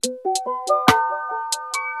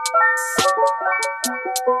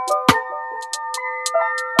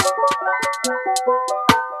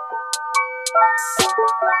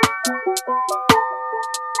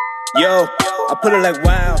Yo, I put it like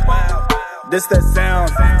wow, this that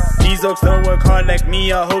sound. These oaks don't work hard like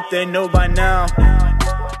me, I hope they know by now.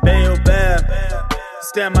 Bayo bad,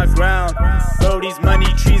 stand my ground. Bro, these money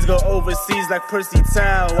trees go overseas like Percy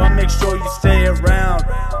Tau. I make sure you stay around,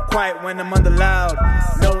 quiet when I'm under loud.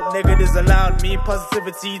 No negatives allowed, me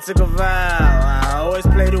positivity took a vow. I always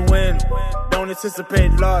play to win, don't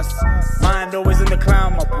anticipate loss. Mind always in the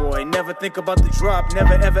clown, my boy. Never think about the drop,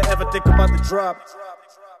 never ever ever think about the drop.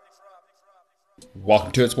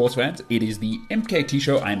 Welcome to it, sports fans. It is the MKT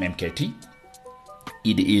show. I'm MKT.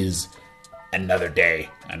 It is another day,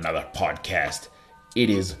 another podcast. It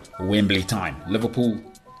is Wembley time. Liverpool,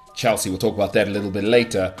 Chelsea. We'll talk about that a little bit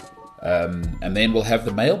later. And then we'll have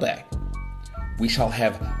the mailbag. We shall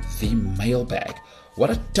have the mailbag. What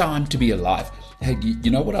a time to be alive. Hey, you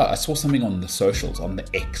know what? I saw something on the socials, on the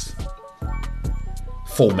X.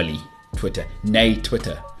 Formerly Twitter. Nay,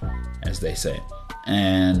 Twitter, as they say.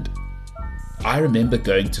 And I remember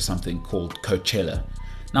going to something called Coachella.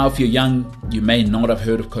 Now, if you're young, you may not have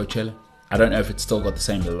heard of Coachella. I don't know if it's still got the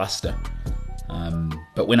same luster.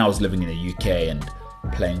 But when I was living in the UK and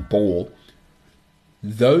playing ball,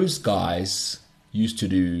 those guys used to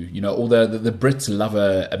do, you know, all the Brits love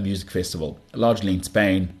a music festival, largely in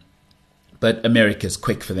Spain, but America's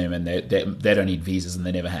quick for them and they don't need visas and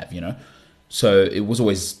they never have, you know. So it was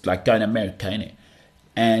always like going to America, innit?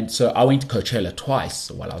 And so I went to Coachella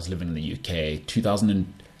twice while I was living in the UK,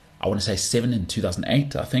 2007 and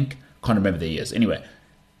 2008, I think. Can't remember the years. Anyway,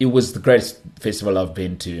 it was the greatest festival I've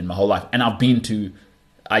been to in my whole life. And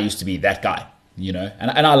I used to be that guy, you know.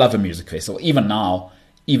 And I love a music festival. Even now,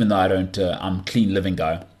 even though I don't, I'm a clean living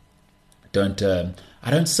guy. I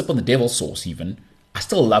don't sip on the devil's sauce even. I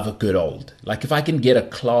still love a good old. Like if I can get a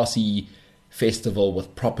classy festival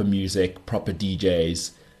with proper music, proper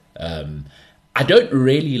DJs. I don't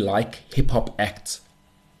really like hip-hop acts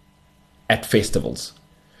at festivals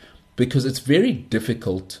because it's very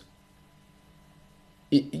difficult.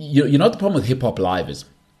 You know what the problem with hip-hop live is?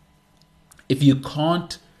 If you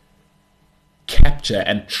can't capture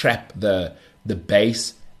and trap the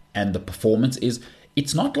bass and the performance,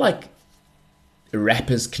 it's not like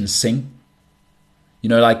rappers can sing. You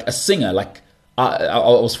know, like a singer, like I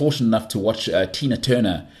was fortunate enough to watch Tina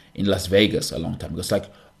Turner in Las Vegas a long time ago. It's like,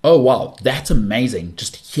 oh wow, that's amazing,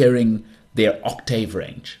 just hearing their octave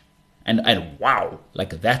range. And wow,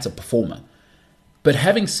 like that's a performer. But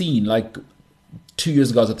having seen, like 2 years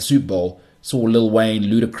ago I was at the Super Bowl, saw Lil Wayne,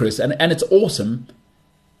 Ludacris, and it's awesome.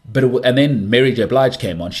 But and then Mary J. Blige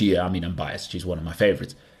came on. I'm biased, she's one of my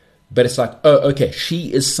favorites. But it's like, oh, okay,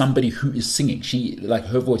 she is somebody who is singing. She, like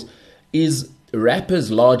her voice is, rappers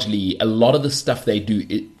largely, a lot of the stuff they do,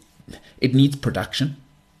 it needs production.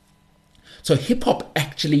 So hip-hop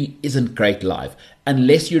actually isn't great live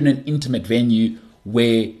unless you're in an intimate venue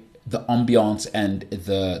where the ambiance and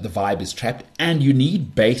the vibe is trapped, and you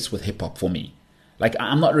need bass with hip-hop for me. Like,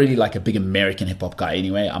 I'm not really like a big American hip-hop guy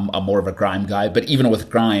anyway. I'm more of a grime guy. But even with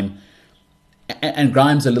grime, and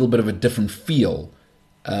grime's a little bit of a different feel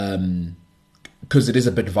because it is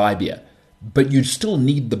a bit vibier. But you still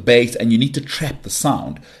need the bass and you need to trap the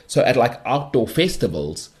sound. So at like outdoor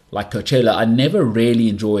festivals like Coachella, I never really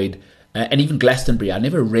enjoyed... and even Glastonbury, I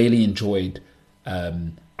never really enjoyed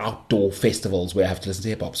outdoor festivals where I have to listen to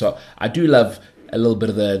hip-hop. So I do love a little bit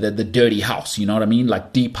of the dirty house, you know what I mean?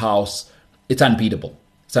 Like deep house, it's unbeatable.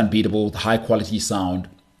 It's unbeatable, the high-quality sound.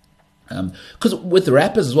 Because with the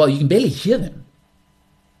rappers as well, you can barely hear them.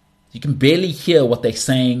 You can barely hear what they're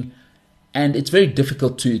saying, and it's very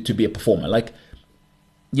difficult to be a performer. Like,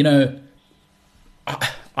 you know,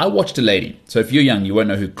 I watched a lady. So if you're young, you won't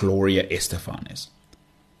know who Gloria Estefan is.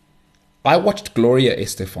 I watched Gloria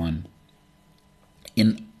Estefan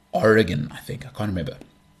in Oregon, I think. I can't remember.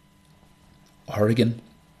 Oregon?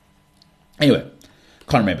 Anyway,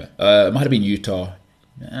 can't remember. It might have been Utah.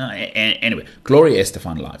 Anyway, Gloria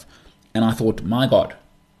Estefan live. And I thought, my God.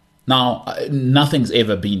 Now, nothing's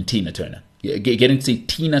ever been Tina Turner. Getting to see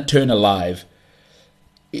Tina Turner live,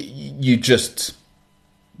 you can't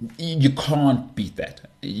beat that.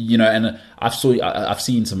 You know, and I've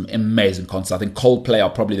seen some amazing concerts. I think Coldplay are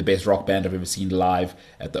probably the best rock band I've ever seen live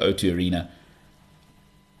at the O2 Arena.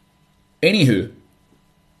 Anywho,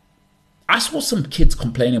 I saw some kids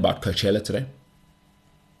complaining about Coachella today.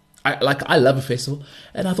 I love a festival,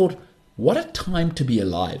 and I thought, what a time to be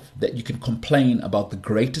alive that you can complain about the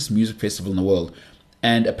greatest music festival in the world,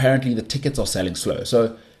 and apparently the tickets are selling slow.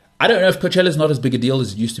 So I don't know if Coachella is not as big a deal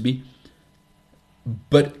as it used to be,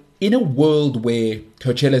 but in a world where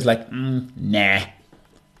Coachella is like, nah,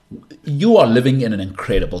 you are living in an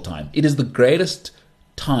incredible time. It is the greatest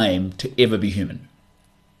time to ever be human.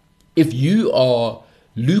 If you are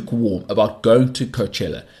lukewarm about going to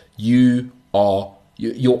Coachella,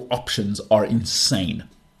 your options are insane.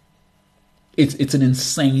 It's an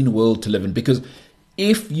insane world to live in, because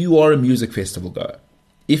if you are a music festival goer,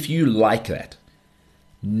 if you like that,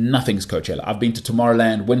 nothing's Coachella. I've been to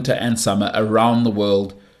Tomorrowland, winter and summer, around the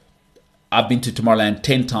world. I've been to Tomorrowland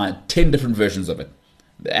 10 times, 10 different versions of it.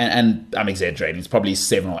 And I'm exaggerating, it's probably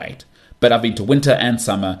 7 or 8. But I've been to winter and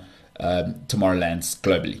summer Tomorrowlands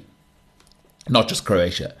globally, not just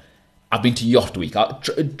Croatia. I've been to Yacht Week.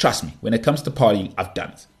 Trust me, when it comes to partying, I've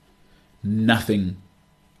done it. Nothing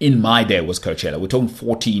in my day was Coachella. We're talking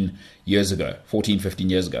 15 years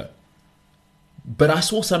ago. But I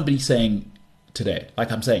saw somebody saying today,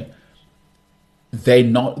 like I'm saying,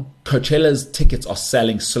 Coachella's tickets are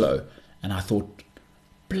selling slow. And I thought,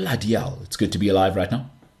 bloody hell, it's good to be alive right now.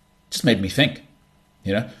 Just made me think,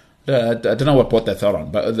 I don't know what brought that thought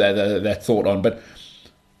on, but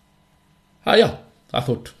I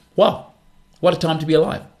thought, wow, what a time to be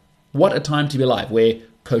alive. What a time to be alive, where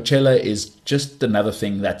Coachella is just another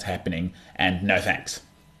thing that's happening, and no thanks.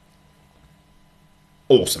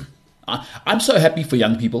 Awesome. I'm so happy for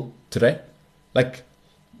young people today. Like,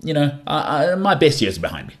 my best years are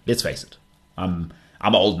behind me. Let's face it. I'm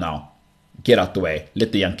old now. Get out the way.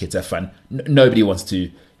 Let the young kids have fun. Nobody wants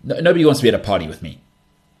to be at a party with me.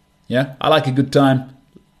 I like a good time,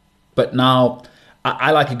 but now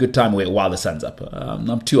I like a good time while the sun's up.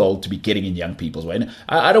 I'm too old to be getting in young people's way.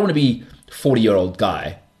 I don't want to be 40-year-old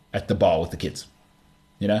guy at the bar with the kids.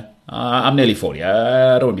 I'm nearly 40.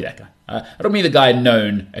 I don't want to be that guy. I don't want to be the guy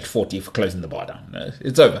known at 40 for closing the bar down.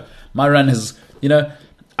 It's over. My run has,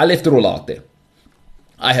 I left it all out there.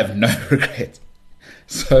 I have no regrets.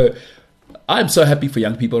 So I'm so happy for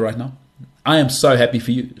young people right now. I am so happy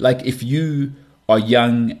for you. Like, if you are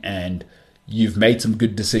young and you've made some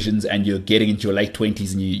good decisions and you're getting into your late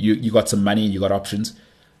 20s and you got some money and you got options,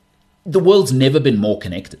 the world's never been more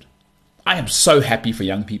connected. I am so happy for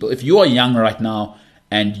young people. If you are young right now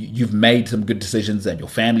and you've made some good decisions and your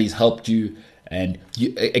family's helped you, and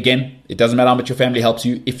again, it doesn't matter how much your family helps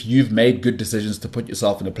you, if you've made good decisions to put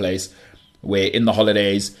yourself in a place where in the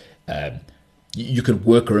holidays you can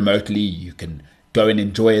work remotely, you can go and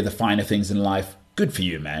enjoy the finer things in life, good for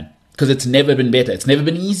you, man. Because it's never been better. It's never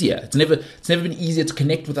been easier. It's never been easier to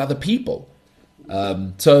connect with other people.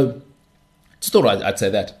 So just thought I'd say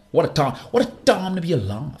that. What a time. What a time to be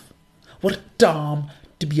alive. What a time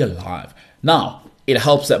to be alive. Now, it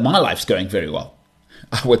helps that my life's going very well,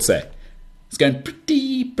 I would say. It's going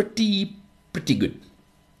pretty good.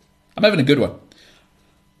 I'm having a good one.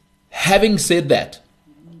 Having said that,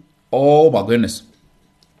 oh my goodness,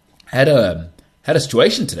 had a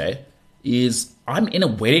situation today. I'm in a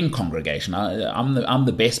wedding congregation. I'm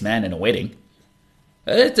the best man in a wedding.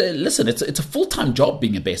 Listen, it's a full-time job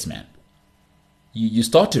being a best man. You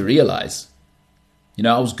start to realize,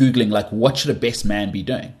 I was Googling, like, what should a best man be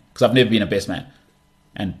doing? Because I've never been a best man.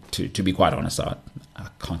 And to be quite honest, I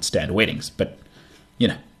can't stand weddings. But,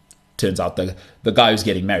 turns out the guy who's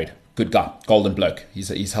getting married, good guy, golden bloke.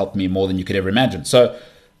 He's helped me more than you could ever imagine. So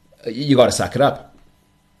you got to suck it up.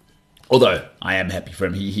 Although I am happy for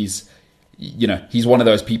him. He's one of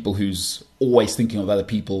those people who's always thinking of other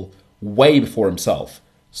people way before himself.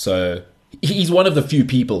 So he's one of the few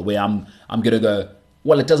people where I'm going to go,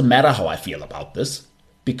 well, it doesn't matter how I feel about this,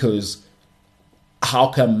 because how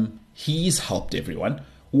come he's helped everyone?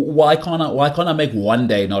 Why can't I make one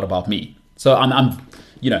day not about me? So I'm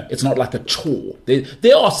it's not like a chore.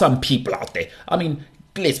 There are some people out there. I mean,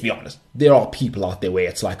 let's be honest. There are people out there where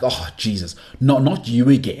it's like, oh, Jesus, not you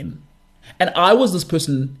again. And I was this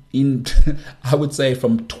person in, I would say,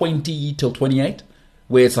 from 20 till 28,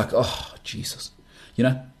 where it's like, oh, Jesus. You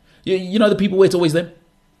know the people where it's always them?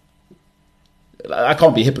 I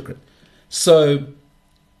can't be a hypocrite. So,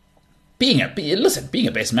 being a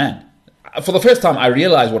best man, for the first time, I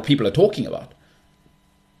realized what people are talking about.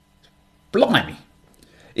 Blimey.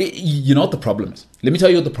 You know what the problem is? Let me tell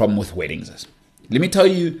you what the problem with weddings is. Let me tell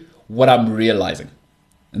you what I'm realizing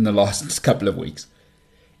in the last couple of weeks.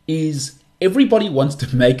 Is everybody wants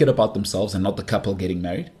to make it about themselves and not the couple getting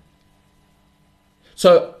married.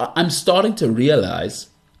 So I'm starting to realize,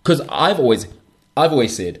 because I've always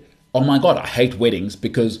said, oh my God, I hate weddings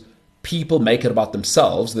because people make it about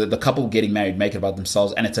themselves. The couple getting married make it about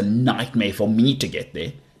themselves, and it's a nightmare for me to get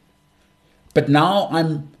there. But now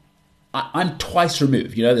I'm twice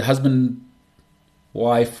removed. The husband,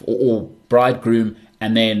 wife, or bridegroom,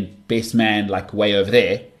 and then best man, like way over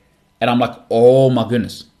there. And I'm like, oh my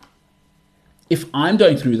goodness. If I'm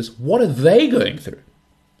going through this, what are they going through?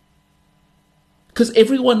 Because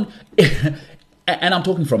everyone, and I'm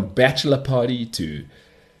talking from bachelor party to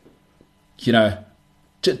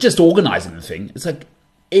just organizing the thing. It's like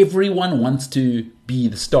everyone wants to be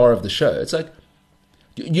the star of the show. It's like,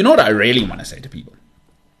 you know what I really want to say to people?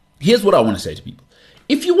 Here's what I want to say to people.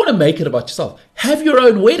 If you want to make it about yourself, have your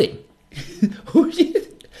own wedding.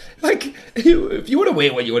 Like, if you want to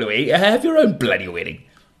wear what you want to wear, have your own bloody wedding.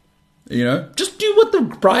 Just do what the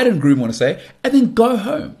bride and groom want to say, and then go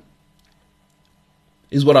home.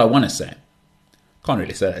 Is what I want to say. Can't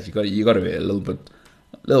really say that. You got to be a little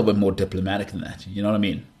bit more diplomatic than that. You know what I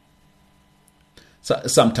mean? So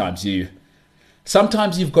sometimes you've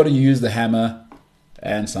got to use the hammer,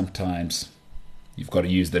 and sometimes you've got to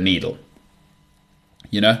use the needle.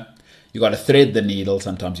 You got to thread the needle.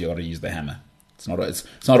 Sometimes you got to use the hammer. It's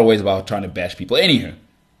not always about trying to bash people. Anywho,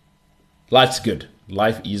 life's good.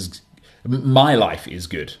 My life is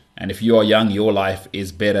good. And if you are young, your life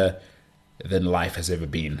is better than life has ever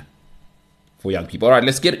been for young people. All right,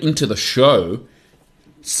 let's get into the show.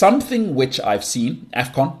 Something which I've seen,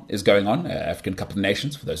 Afcon is going on, African Cup of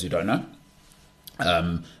Nations, for those who don't know.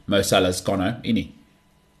 Mo Salah's gone home, inni.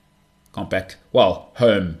 Compact. Well,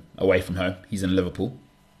 away from home. He's in Liverpool.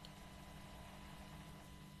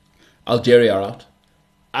 Algeria are out.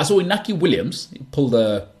 I saw Inaki Williams pull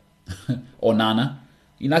or Nana.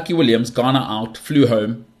 Inaki Williams, Ghana out, flew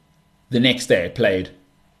home. The next day, played.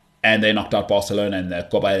 And they knocked out Barcelona in the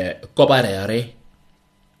Copa.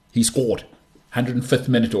 He scored. 105th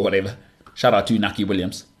minute or whatever. Shout out to Inaki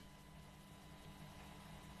Williams.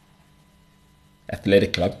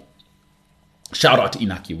 Athletic Club. Shout out to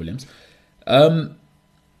Inaki Williams.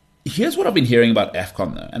 Here's what I've been hearing about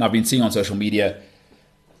Afcon, though. And I've been seeing on social media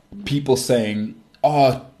people saying,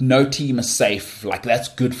 no team is safe. Like, that's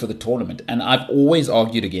good for the tournament. And I've always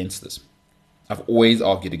argued against this.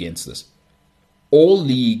 All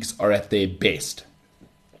leagues are at their best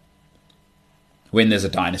when there's a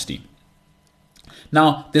dynasty.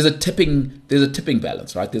 Now, there's a tipping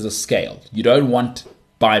balance, right? There's a scale. You don't want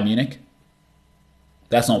Bayern Munich.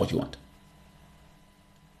 That's not what you want.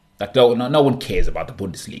 Like, no one cares about the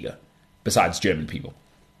Bundesliga besides German people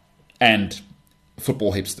and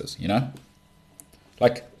football hipsters,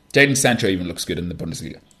 Like, Jadon Sancho even looks good in the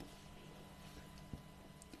Bundesliga.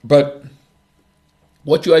 But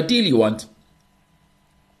what you ideally want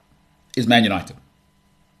is Man United,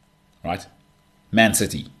 right? Man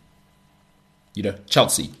City,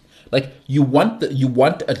 Chelsea. Like, you want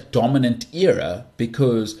a dominant era,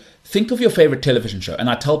 because think of your favorite television show. And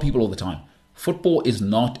I tell people all the time, football is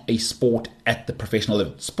not a sport at the professional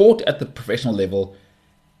level. Sport at the professional level,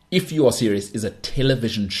 if you are serious, is a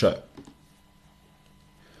television show.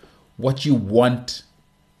 What you want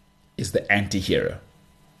is the anti-hero,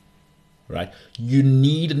 right? You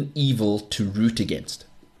need an evil to root against.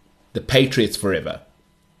 The Patriots forever.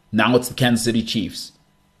 Now it's the Kansas City Chiefs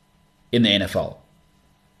in the NFL.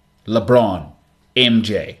 LeBron,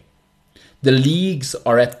 MJ. The leagues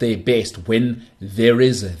are at their best when there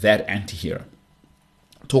is that anti-hero.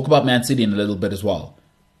 Talk about Man City in a little bit as well.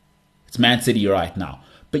 It's Man City right now.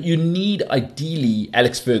 But you need, ideally,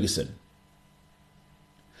 Alex Ferguson.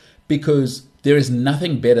 Because there is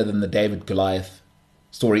nothing better than the David Goliath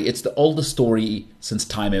story. It's the oldest story since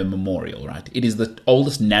time immemorial, right? It is the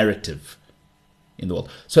oldest narrative in the world.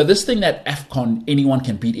 So this thing that Afcon, anyone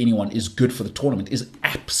can beat anyone, is good for the tournament is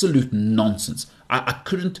absolute nonsense. I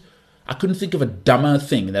couldn't think of a dumber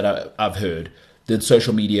thing that I've heard than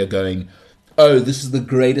social media going, oh, this is the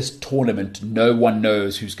greatest tournament. No one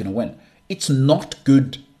knows who's going to win. It's not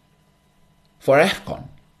good for Afcon.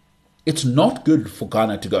 It's not good for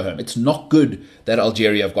Ghana to go home. It's not good that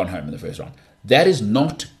Algeria have gone home in the first round. That is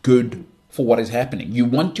not good for what is happening. You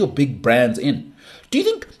want your big brands in. You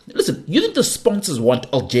think the sponsors want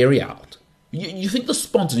Algeria out? You think the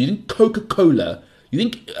sponsors, you think Coca-Cola, you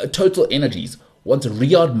think Total Energies wants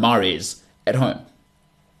Riyad Mahrez at home?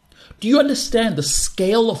 Do you understand the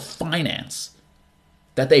scale of finance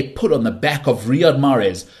that they put on the back of Riyad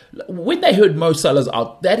Mahrez? When they heard Mo Salah's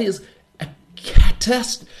out, that is a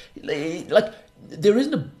catastrophe. Like, there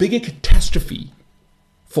isn't a bigger catastrophe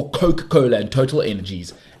for Coca-Cola and Total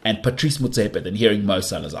Energies and Patrice Motsepe than hearing Mo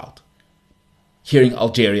Salah's out. Hearing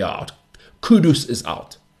Algeria out. Kudus is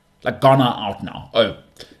out. Like, Ghana out now. Oh,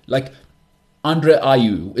 like, Andre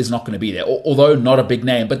Ayew is not going to be there, although not a big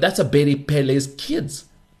name, but that's a Beri Pele's kids.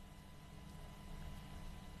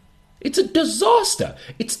 It's a disaster.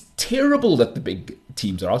 It's terrible that the big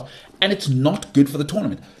teams are out, and it's not good for the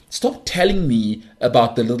tournament. Stop telling me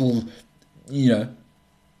about the little, the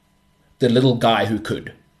little guy who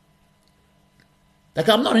could. Like,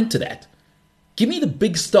 I'm not into that. Give me the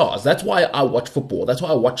big stars. That's why I watch football. That's why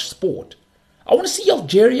I watch sport. I want to see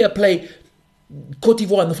Algeria play, Cote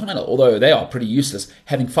d'Ivoire in the final, although they are pretty useless,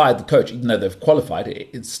 having fired the coach, even though they've qualified.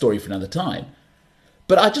 It's a story for another time.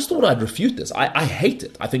 But I just thought I'd refute this. I hate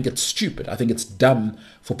it. I think it's stupid. I think it's dumb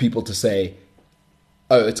for people to say,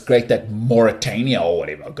 oh, it's great that Mauritania or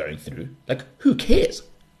whatever are going through. Like, who cares?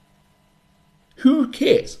 Who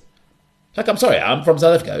cares? Like, I'm sorry, I'm from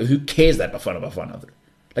South Africa. Who cares that Bafana Bafana are through?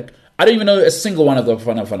 Like, I don't even know a single one of the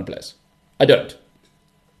Bafana Bafana players. I don't.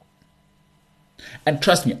 And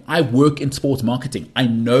trust me, I work in sports marketing. I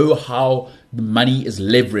know how the money is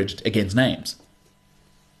leveraged against names.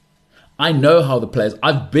 I know how the players...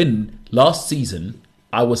 Last season,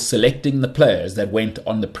 I was selecting the players that went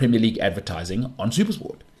on the Premier League advertising on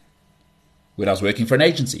SuperSport when I was working for an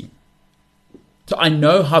agency. So I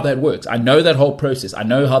know how that works. I know that whole process. I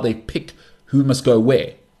know how they pick who must go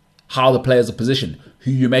where, how the players are positioned,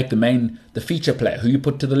 who you make the feature player, who you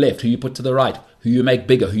put to the left, who you put to the right, who you make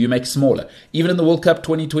bigger, who you make smaller. Even in the World Cup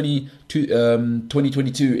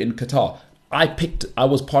 2022 in Qatar, I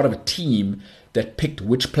was part of a team that picked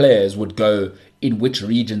which players would go in which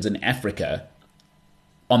regions in Africa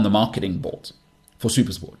on the marketing boards for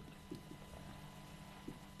SuperSport.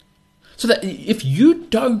 So that if you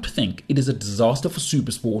don't think it is a disaster for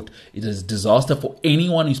SuperSport, it is a disaster for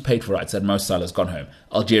anyone who's paid for rights, that Mo Salah's gone home,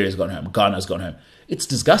 Algeria's gone home, Ghana's gone home, it's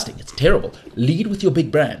disgusting, it's terrible. Lead with your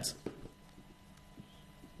big brands.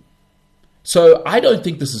 So I don't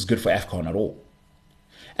think this is good for Afcon at all.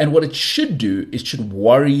 And what it should do is should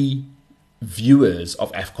worry viewers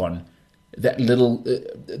of Afcon that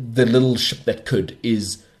the little ship that could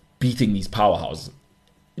is beating these powerhouses.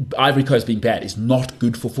 Ivory Coast being bad is not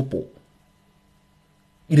good for football.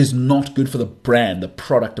 It is not good for the brand, the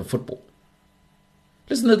product of football.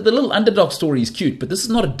 Listen, the little underdog story is cute, but this is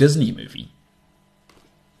not a Disney movie.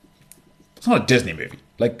 It's not a Disney movie.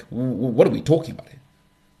 Like, what are we talking about here?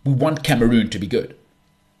 We want Cameroon to be good.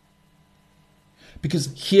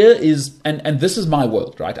 Because here is, and this is my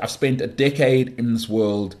world, right? I've spent a decade in this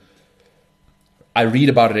world. I read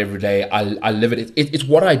about it every day. I live it. It's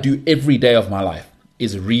what I do every day of my life,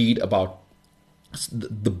 is read about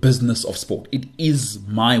the business of sport. It is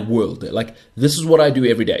my world. Like, this is what I do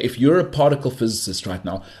every day. If you're a particle physicist right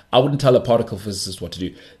now, I wouldn't tell a particle physicist what to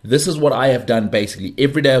do. This is what I have done basically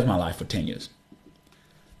every day of my life for 10 years.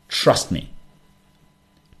 Trust me.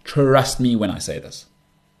 Trust me when I say this.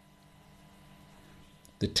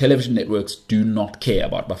 The television networks do not care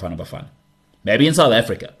about Bafana Bafana. Maybe in South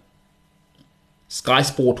Africa. Sky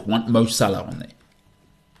Sport want Mo Salah on there.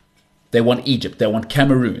 They want Egypt. They want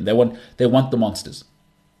Cameroon. They want the monsters.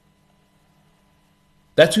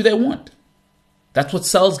 That's who they want. That's what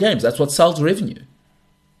sells games. That's what sells revenue.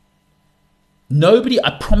 Nobody,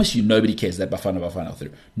 I promise you, nobody cares that Bafana Bafana are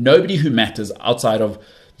through. Nobody who matters outside of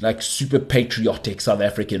like super patriotic South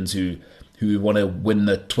Africans who want to win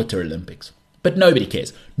the Twitter Olympics. But nobody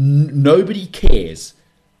cares. Nobody cares.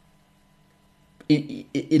 It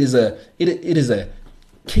is a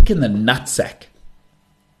kick in the nutsack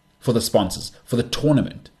for the sponsors, for the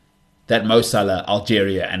tournament, that Mo Salah,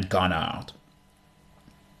 Algeria, and Ghana are out.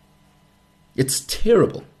 It's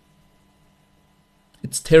terrible.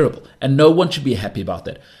 It's terrible. And no one should be happy about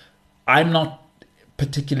that. I'm not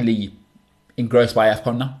particularly engrossed by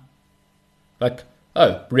Afcon now. Like,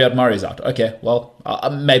 oh, Riyad Mahrez's out. Okay, well,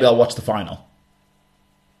 maybe I'll watch the final.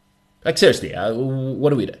 Like, seriously,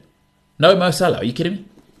 what do we do? No Mo Salah, are you kidding me?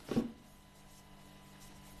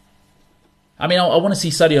 I mean, I want to see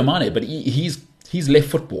Sadio Mane, but he's left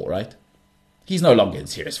football, right? He's no longer in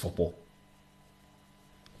serious football.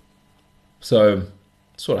 So,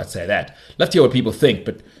 that's what I'd say that. Love to hear what people think,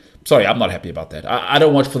 but sorry, I'm not happy about that. I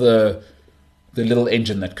don't watch for the little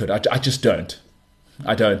engine that could. I just don't.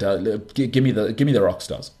 I don't. Give me the rock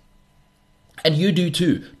stars. And you do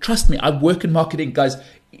too. Trust me, I work in marketing, guys.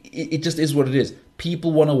 It just is what it is.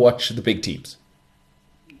 People want to watch the big teams.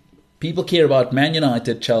 People care about Man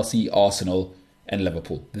United, Chelsea, Arsenal, and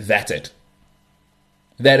Liverpool. That's it.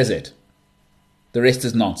 That is it. The rest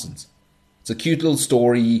is nonsense. It's a cute little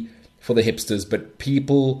story for the hipsters, but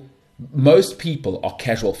most people are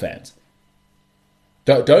casual fans.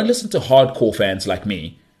 Don't listen to hardcore fans like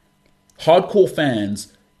me. Hardcore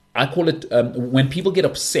fans, I call it, when people get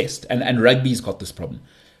obsessed, and rugby's got this problem.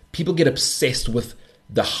 People get obsessed with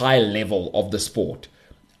the high level of the sport.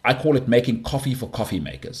 I call it making coffee for coffee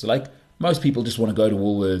makers. Like, most people just want to go to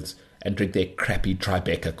Woolworths and drink their crappy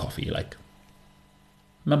Tribeca coffee. Like,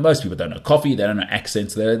 most people don't know coffee, they don't know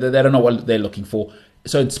accents, they don't know what they're looking for.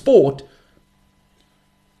 So in sport,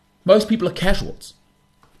 most people are casuals.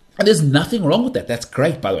 And there's nothing wrong with that. That's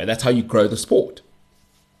great, by the way. That's how you grow the sport.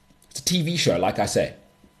 It's a TV show, like I say.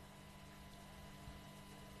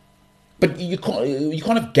 But you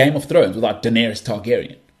can't have Game of Thrones without Daenerys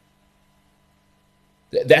Targaryen.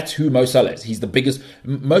 That's who Mo Salah is. He's the biggest.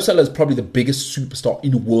 Mo Salah is probably the biggest superstar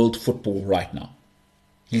in world football right now.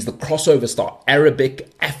 He's the crossover star,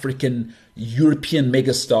 Arabic, African, European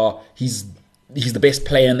megastar. He's the best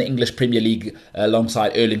player in the English Premier League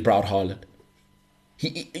alongside Erling Braut Haaland.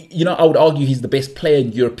 I would argue he's the best player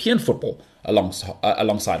in European football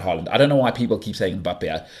alongside Haaland. I don't know why people keep saying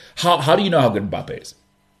Mbappe. How do you know how good Mbappe is?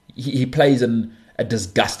 He plays in a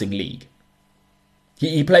disgusting league.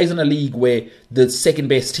 He plays in a league where the second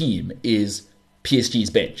best team is PSG's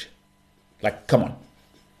bench. Like, come on.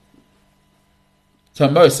 So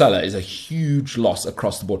Mo Salah is a huge loss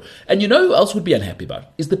across the board. And you know who else would be unhappy about it?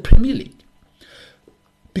 Is the Premier League.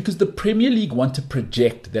 Because the Premier League want to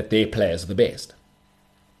project that their players are the best.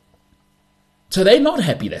 So they're not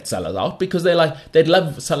happy that Salah's out because they'd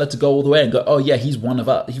love Salah to go all the way and go, oh yeah, he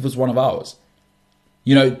was one of ours.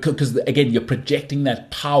 Because again, you're projecting that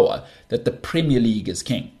power that the Premier League is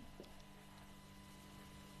king.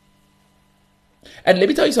 And let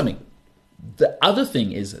me tell you something. The other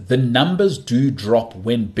thing is the numbers do drop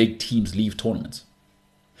when big teams leave tournaments.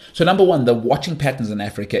 So number one, the watching patterns in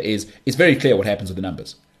Africa is very clear what happens with the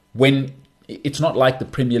numbers. When it's not like the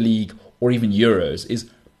Premier League or even Euros, is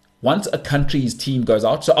once a country's team goes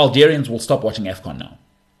out, so Algerians will stop watching Afcon now.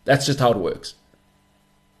 That's just how it works.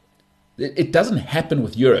 It doesn't happen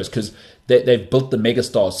with Euros because they've built the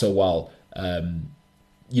megastars so well.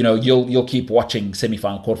 You'll keep watching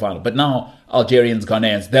semi-final, quarter-final. But now Algerians,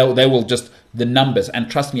 Ghanaians, they will just, the numbers,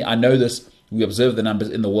 and trust me, I know this, we observed the numbers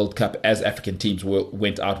in the World Cup as African teams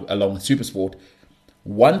went out along with Supersport.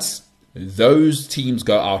 Once those teams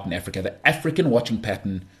go out in Africa, the African watching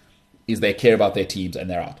pattern is they care about their teams and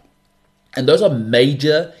they're out. And those are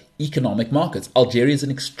major economic markets. Algeria is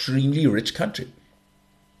an extremely rich country.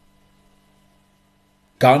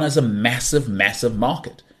 Ghana is a massive, massive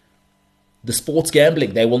market. The sports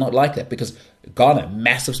gambling, they will not like that because Ghana,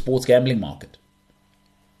 massive sports gambling market.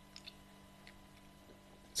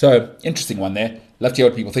 So, interesting one there. Love to hear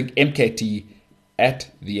what people think. MKT at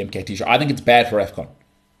the MKT show. I think it's bad for Afcon.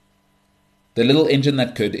 The little engine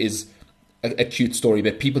that could is a cute story,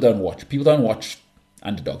 but people don't watch. People don't watch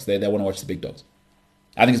underdogs. They want to watch the big dogs.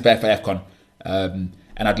 I think it's bad for Afcon.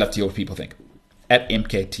 And I'd love to hear what people think. At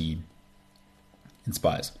MKT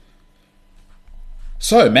Inspires.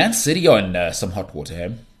 So, Man City are in some hot water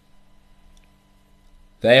here.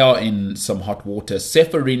 They are in some hot water.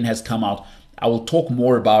 Seferin has come out. I will talk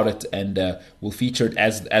more about it and we'll feature it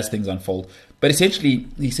as things unfold. But essentially,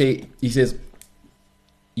 he says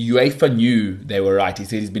UEFA knew they were right. He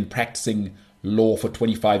said he's been practicing law for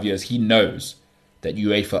 25 years. He knows that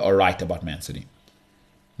UEFA are right about Man City.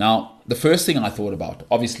 Now, the first thing I thought about,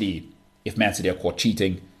 obviously, if Man City are caught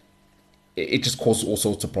cheating, it just causes all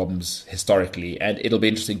sorts of problems historically. And it'll be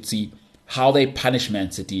interesting to see how they punish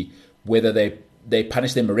Man City, whether they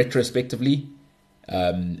punish them retrospectively.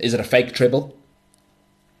 Is it a fake treble?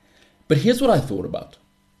 But here's what I thought about.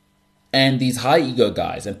 And these high ego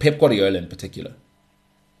guys, and Pep Guardiola in particular,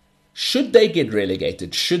 should they get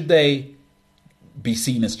relegated? Should they be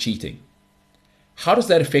seen as cheating? How does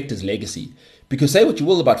that affect his legacy? Because say what you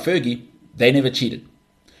will about Fergie, they never cheated.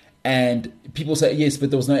 And people say, yes,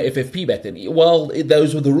 but there was no FFP back then. Well,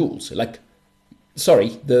 those were the rules. Like, sorry,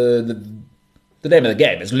 the name of the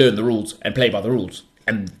game is learn the rules and play by the rules.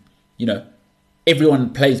 And,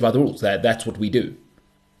 everyone plays by the rules. That's what we do.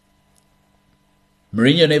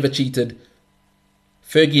 Mourinho never cheated.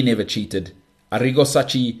 Fergie never cheated. Arrigo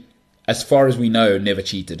Sacchi, as far as we know, never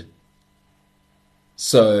cheated.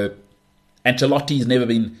 So, Ancelotti's never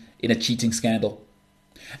been in a cheating scandal.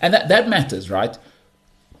 And that matters, right?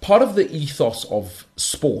 Part of the ethos of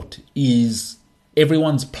sport is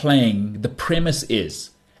everyone's playing. The premise is,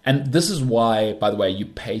 and this is why, by the way, you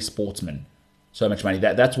pay sportsmen so much money.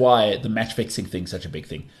 That's why the match fixing thing is such a big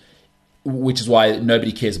thing, which is why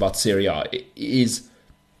nobody cares about Serie A.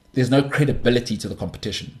 There's no credibility to the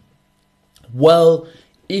competition. Well,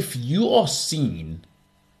 if you are seen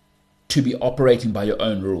to be operating by your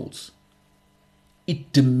own rules,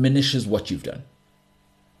 it diminishes what you've done.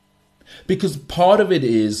 Because part of it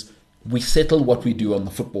is we settle what we do on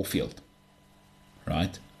the football field,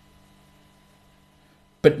 right?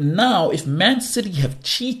 But now, if Man City have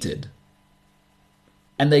cheated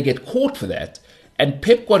and they get caught for that, and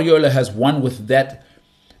Pep Guardiola has won with that,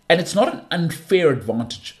 and it's not an unfair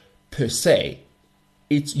advantage per se,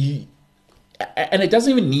 and it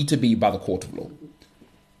doesn't even need to be by the court of law.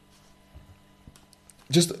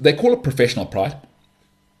 Just, they call it professional pride.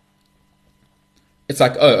 It's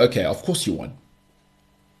like, oh, okay, of course you won.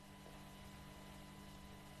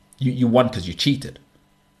 You won because you cheated.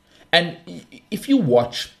 And if you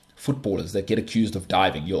watch footballers that get accused of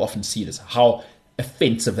diving, you'll often see this, how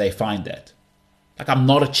offensive they find that. Like, I'm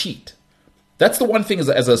not a cheat. That's the one thing as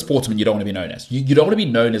a sportsman you don't want to be known as. You don't want to be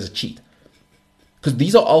known as a cheat. Because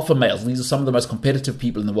these are alpha males. These are some of the most competitive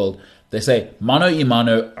people in the world. They say, mano y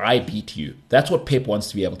mano, I beat you. That's what Pep wants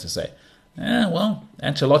to be able to say. Well,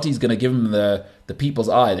 Ancelotti's going to give him the people's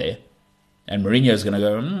eye there. And Mourinho's going to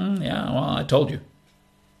go, yeah, well, I told you.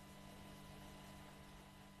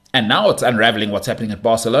 And now it's unraveling what's happening at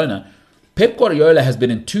Barcelona. Pep Guardiola has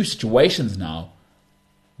been in two situations now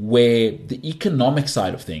where the economic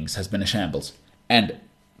side of things has been a shambles and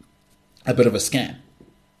a bit of a scam.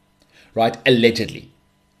 Right? Allegedly.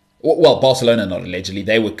 Well, Barcelona not allegedly.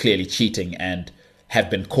 They were clearly cheating and have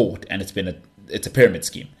been caught, and it's a pyramid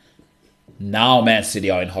scheme. Now Man City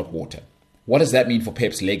are in hot water. What does that mean for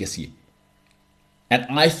Pep's legacy? And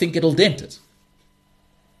I think it'll dent it.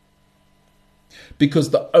 Because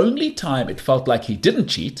the only time it felt like he didn't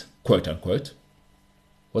cheat, quote unquote,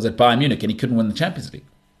 was at Bayern Munich, and he couldn't win the Champions League.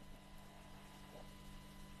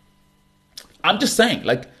 I'm just saying,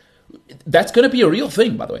 like, that's going to be a real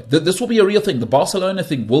thing, by the way. This will be a real thing. The Barcelona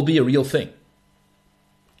thing will be a real thing.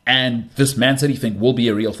 And this Man City thing will be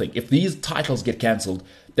a real thing. If these titles get cancelled,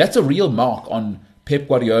 that's a real mark on Pep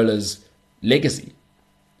Guardiola's legacy.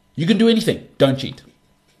 You can do anything. Don't cheat.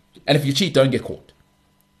 And if you cheat, don't get caught.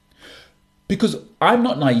 Because I'm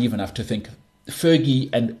not naive enough to think Fergie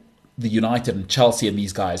and the United and Chelsea and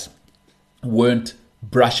these guys weren't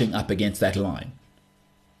brushing up against that line.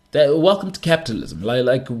 Welcome to capitalism.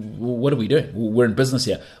 Like, what are we doing? We're in business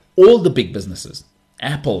here. All the big businesses,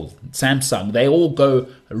 Apple, Samsung, they all go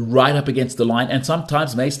right up against the line, and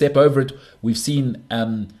sometimes may step over it. We've seen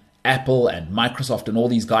Apple and Microsoft and all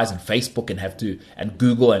these guys and Facebook and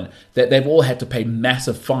Google, and they've all had to pay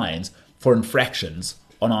massive fines for infractions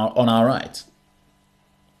on our rights.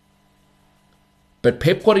 But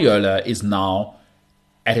Pep Guardiola is now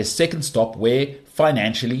at his second stop where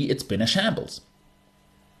financially it's been a shambles.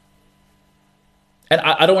 And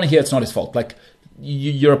I don't want to hear it's not his fault. Like,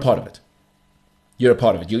 you're a part of it. You're a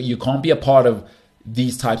part of it. You can't be a part of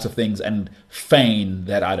these types of things and feign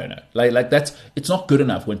that, I don't know. Like it's not good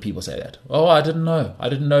enough when people say that. Oh, I didn't know. I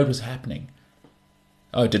didn't know it was happening.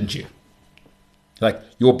 Oh, didn't you? Like,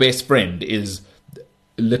 your best friend is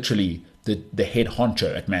literally the head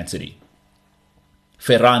honcho at Man City.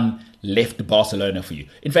 Ferran left Barcelona for you.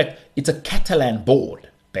 In fact, it's a Catalan board,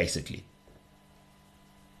 basically.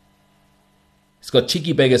 It's got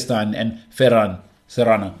Chiqui Begastan and Ferran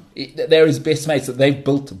Serrano. They're his best mates. They've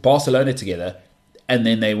built Barcelona together, and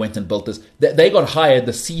then they went and built this. They got hired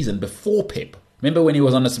the season before Pep. Remember when he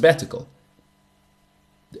was on a sabbatical?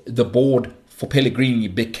 The board for Pellegrini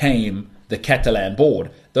became the Catalan board.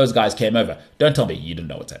 Those guys came over. Don't tell me you didn't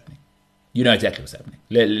know what's happening. You know exactly what's happening.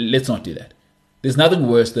 Let's not do that. There's nothing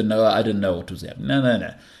worse than, no, I didn't know what was happening.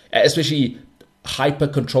 No. Especially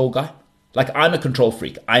hyper-control guy. Like, I'm a control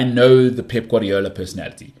freak. I know the Pep Guardiola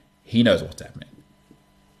personality. He knows what's happening.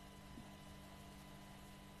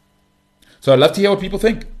 So I'd love to hear what people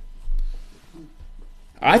think.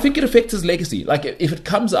 I think it affects his legacy. Like, if it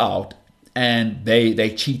comes out and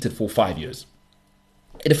they cheated for 5 years,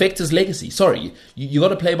 it affects his legacy. Sorry, you got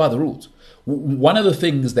to play by the rules. One of the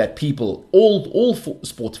things that people, all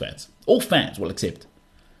sports fans, all fans will accept,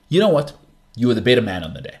 you know what? You were the better man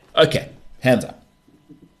on the day. Okay, hands up.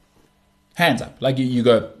 Hands up. Like, you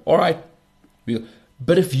go, all right.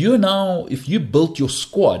 But if you built your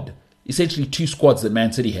squad, essentially two squads that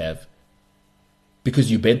Man City have, because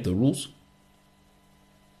you bent the rules,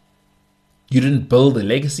 you didn't build a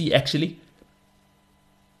legacy, actually.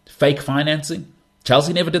 Fake financing.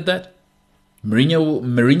 Chelsea never did that.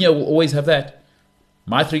 Mourinho will always have that.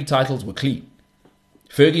 My 3 titles were clean.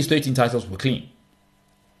 Fergie's 13 titles were clean.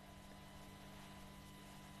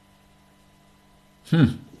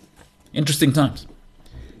 Interesting times.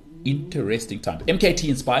 MKT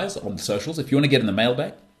Inspires on the socials. If you want to get in the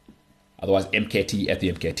mailbag. Otherwise, MKT at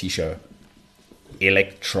the MKT show.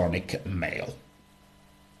 Electronic mail.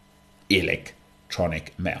 If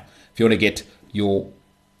you want to get your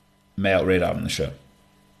mail read out on the show.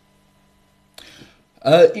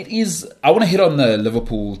 I want to hit on the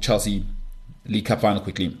Liverpool-Chelsea League Cup final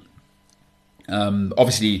quickly.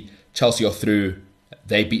 Obviously, Chelsea are through.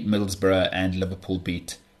 They beat Middlesbrough and Liverpool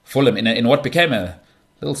beat Fulham in what became a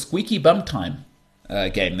little squeaky bum time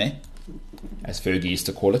game there, as Fergie used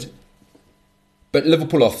to call it. But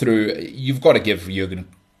Liverpool are through. You've got to give Jurgen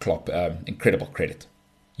Klopp incredible credit.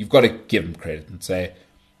 You've got to give him credit and say,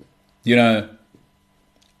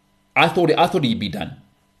 I thought he'd be done.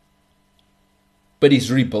 But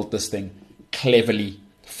he's rebuilt this thing cleverly,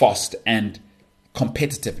 fast, and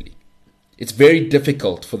competitively. It's very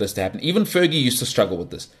difficult for this to happen. Even Fergie used to struggle with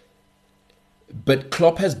this. But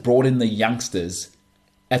Klopp has brought in the youngsters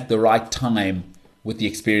at the right time with the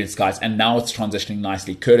experienced guys, and now it's transitioning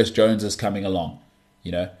nicely. Curtis Jones is coming along.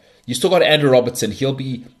 You still got Andrew Robertson.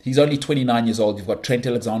 He's only 29 years old. You've got Trent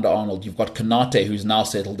Alexander-Arnold. You've got Konate, who's now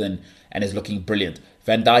settled in and is looking brilliant.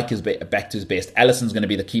 Van Dijk is back to his best. Alisson's going to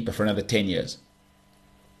be the keeper for another 10 years.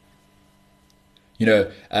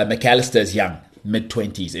 McAllister is young,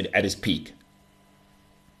 mid-20s at his peak.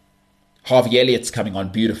 Harvey Elliott's coming on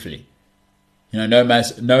beautifully. No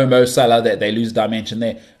Mo Salah, they lose dimension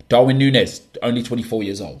there. Darwin Núñez, only 24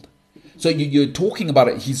 years old. So you're talking about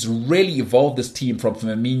it. He's really evolved this team from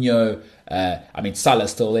Firmino.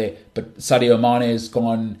 Salah's still there, but Sadio Mane is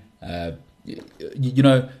gone.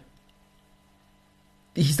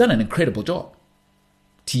 He's done an incredible job.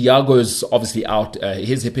 Thiago's obviously out.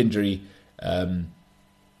 His hip injury. I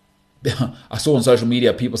saw on social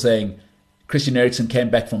media people saying Christian Eriksen came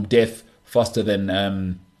back from death faster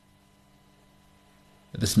than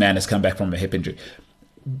this man has come back from a hip injury.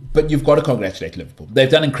 But you've got to congratulate Liverpool.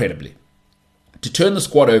 They've done incredibly. To turn the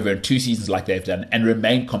squad over in 2 seasons like they've done and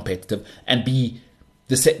remain competitive and be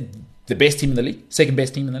the best team in the league, second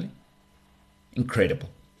best team in the league, incredible.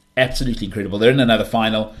 Absolutely incredible. They're in another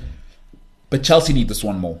final. But Chelsea need this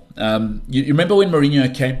one more. You remember when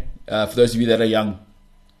Mourinho came? For those of you that are young,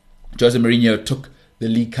 Jose Mourinho took the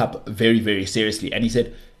League Cup very, very seriously. And he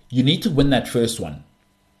said, you need to win that first one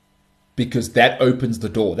because that opens the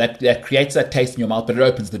door. That creates that taste in your mouth, but it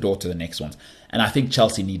opens the door to the next ones. And I think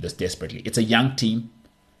Chelsea need this desperately. It's a young team.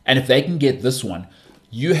 And if they can get this one,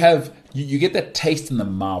 you get that taste in the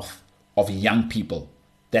mouth of young people.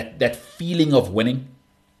 That feeling of winning.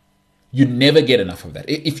 You never get enough of that.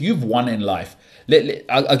 If you've won in life,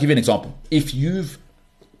 I'll give you an example. If you've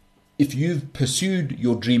pursued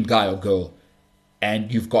your dream guy or girl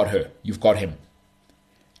and you've got her, you've got him,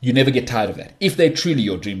 you never get tired of that. If they're truly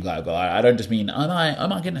your dream guy or girl, I don't just mean, oh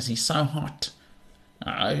my goodness, he's so hot.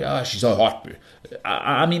 She's so hot.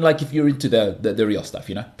 I mean, like if you're into the real stuff,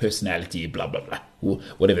 personality, blah, blah, blah,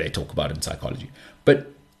 whatever they talk about in psychology.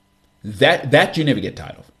 But that you never get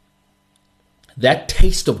tired of. That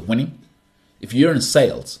taste of winning, if you're in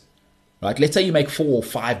sales, right? Let's say you make 4 or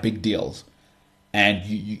 5 big deals and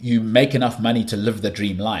you make enough money to live the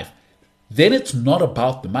dream life, then it's not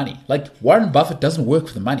about the money. Like Warren Buffett doesn't work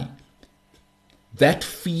for the money. That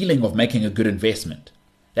feeling of making a good investment,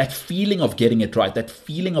 that feeling of getting it right, that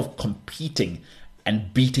feeling of competing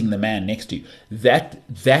and beating the man next to you,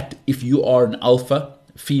 that if you are an alpha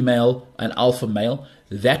female, an alpha male,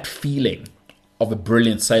 that feeling of a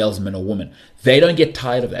brilliant salesman or woman, they don't get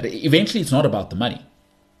tired of that. Eventually, it's not about the money.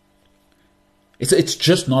 It's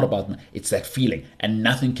just not about money. It's that feeling, and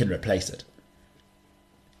nothing can replace it.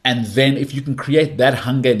 And then if you can create that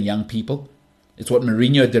hunger in young people, it's what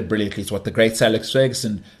Mourinho did brilliantly. It's what the great Sir Alex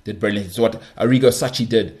Ferguson did brilliantly. It's what Arrigo Sacchi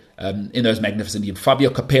did in those magnificent teams. Fabio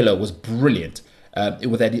Capello was brilliant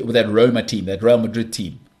with that Roma team, that Real Madrid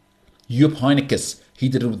team. Jupp Heynckes, he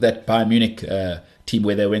did it with that Bayern Munich team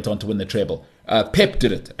where they went on to win the treble. Pep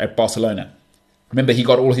did it at Barcelona. Remember, he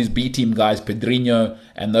got all his B team guys, Pedrinho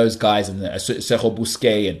and those guys, and Sergio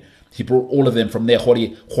Busquets, and he brought all of them from there.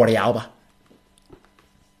 Jorge Alba.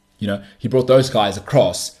 He brought those guys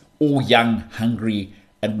across, all young, hungry,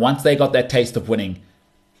 and once they got that taste of winning,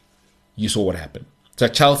 you saw what happened. So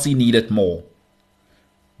Chelsea needed more.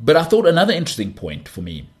 But I thought another interesting point for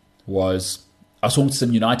me was, I saw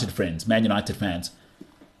some United friends, Man United fans,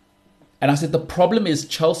 and I said, the problem is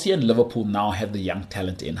Chelsea and Liverpool now have the young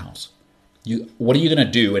talent in-house. What are you going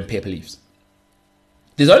to do when Pep leaves?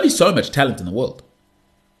 There's only so much talent in the world.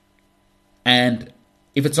 And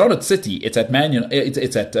if it's not at City, it's at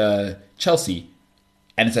it's at Chelsea,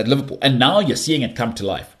 and it's at Liverpool. And now you're seeing it come to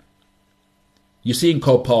life. You're seeing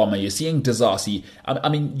Cole Palmer, you're seeing Disasi. I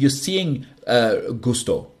mean, you're seeing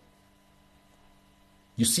Gusto.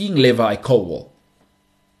 You're seeing Levi Colwell.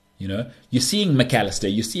 You're seeing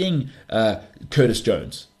McAllister. You're seeing Curtis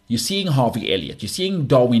Jones. You're seeing Harvey Elliott. You're seeing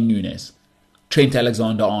Darwin Núñez, Trent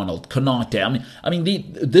Alexander-Arnold, Konate. I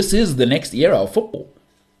mean, this is the next era of football.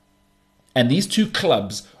 And these two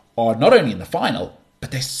clubs are not only in the final,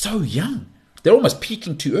 but they're so young. They're almost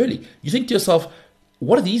peaking too early. You think to yourself,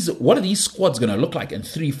 what are these squads going to look like in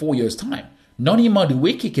 3-4 years' time? Noni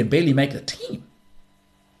Madueke can barely make the team.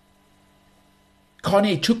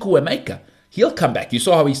 Kane Chukwuemeka, he'll come back. You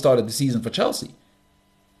saw how he started the season for Chelsea.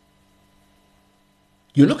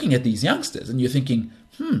 You're looking at these youngsters and you're thinking,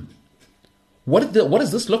 what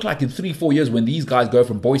does this look like in 3-4 years when these guys go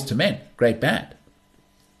from boys to men? Great band.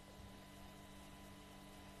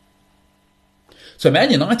 So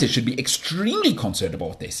Man United should be extremely concerned about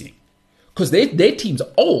what they're seeing. Because their team's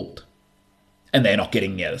old. And they're not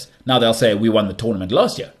getting near us. Now they'll say, we won the tournament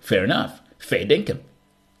last year. Fair enough. Fair dinkum.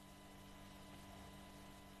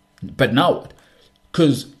 But now what?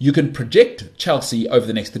 Because you can project Chelsea over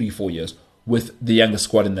the next 3-4 years with the youngest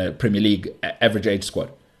squad in the Premier League, average age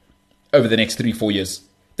squad. Over the next 3-4 years,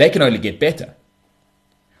 they can only get better.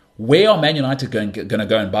 Where are Man United going to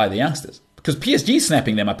go and buy the youngsters? Because PSG is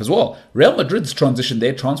snapping them up as well. Real Madrid's transitioned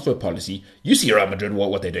their transfer policy. You see Real Madrid,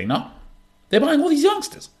 what they're doing now. They're buying all these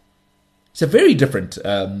youngsters. It's a very different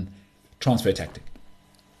transfer tactic.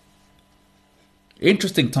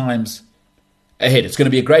 Interesting times ahead. It's going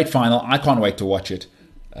to be a great final. I can't wait to watch it.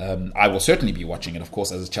 I will certainly be watching it, of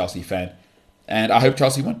course, as a Chelsea fan. And I hope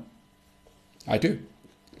Chelsea win. I do.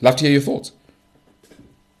 Love to hear your thoughts.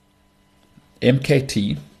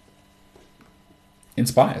 MKT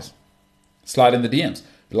inspires. Slide in the DMs,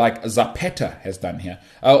 like Zapeta has done here.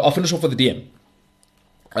 I'll finish off with the DM.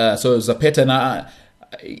 So Zapeta,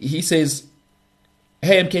 he says,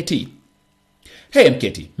 Hey MKT,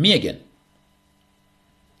 me again.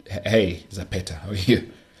 Hey Zapeta, how are you?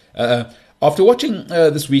 After watching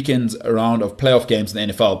this weekend's round of playoff games in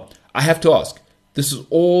the NFL, I have to ask, this is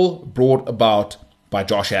all brought about by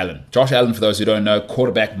Josh Allen. Josh Allen, for those who don't know,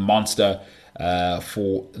 quarterback monster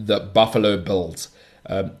for the Buffalo Bills.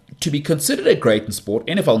 To be considered a great in sport,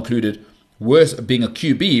 NFL included, worse being a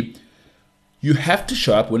QB, you have to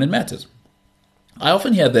show up when it matters. I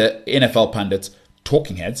often hear the NFL pundits,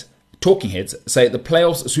 talking heads, say the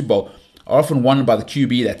playoffs, Super Bowl, are often won by the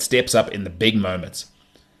QB that steps up in the big moments.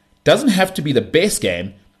 Doesn't have to be the best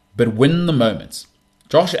game, but win the moments.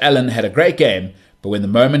 Josh Allen had a great game, but when the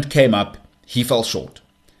moment came up, he fell short.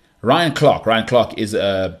 Ryan Clark is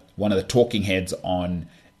one of the talking heads on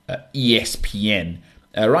ESPN.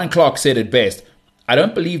 Ryan Clark said it best, I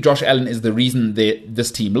don't believe Josh Allen is the reason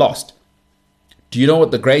this team lost. Do you know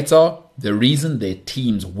what the greats are? The reason their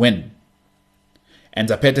teams win. And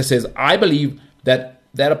Zapeta says, I believe that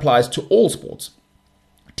applies to all sports,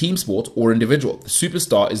 team sports or individual. The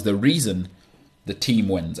superstar is the reason the team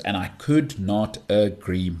wins. And I could not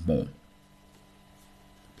agree more.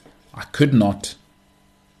 And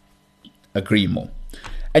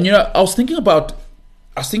I was thinking about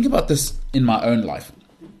this in my own life.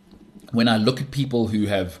 When I look at people who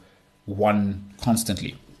have won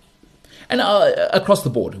constantly, and across the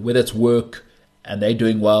board, whether it's work and they're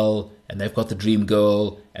doing well and they've got the dream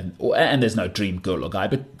girl, and there's no dream girl or guy,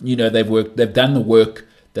 but they've done the work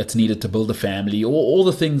that's needed to build a family, or all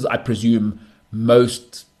the things I presume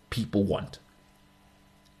most people want.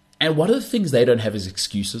 And one of the things they don't have is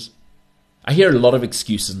excuses. I hear a lot of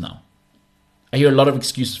excuses now. I hear a lot of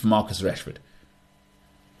excuses for Marcus Rashford.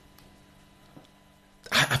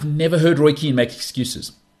 I've never heard Roy Keane make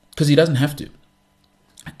excuses because he doesn't have to.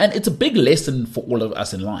 And it's a big lesson for all of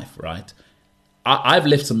us in life, right? I've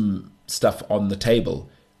left some stuff on the table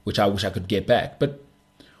which I wish I could get back. But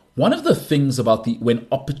one of the things about when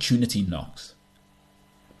opportunity knocks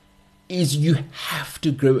is you have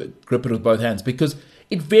to grip it with both hands, because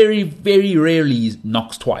it very, very rarely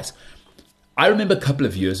knocks twice. I remember a couple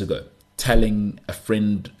of years ago telling a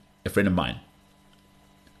friend of mine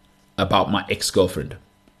about my ex-girlfriend.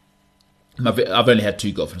 I've only had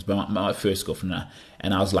 2 girlfriends, but my first girlfriend,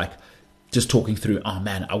 and I was like, just talking through, oh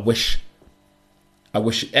man, I wish,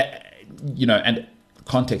 and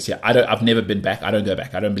context here, I've never been back, I don't go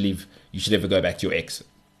back, I don't believe you should ever go back to your ex.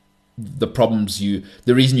 The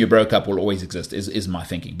reason you broke up will always exist, is my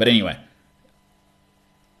thinking. But anyway,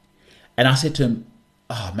 and I said to him,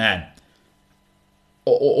 oh man,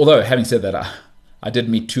 although having said that, I did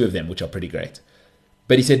meet 2 of them, which are pretty great.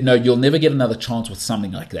 But he said, no, you'll never get another chance with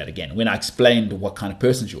something like that again, when I explained what kind of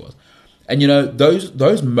person she was. And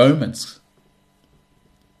those moments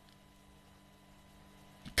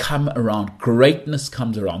come around. Greatness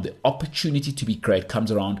comes around. The opportunity to be great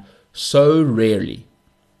comes around so rarely.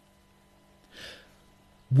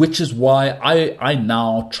 Which is why I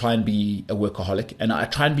now try and be a workaholic, and I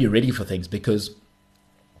try and be ready for things, because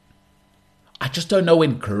I just don't know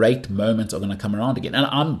when great moments are going to come around again. And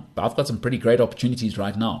I've got some pretty great opportunities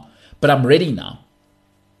right now, but I'm ready now.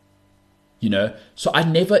 So I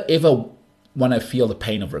never ever want to feel the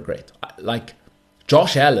pain of regret. Like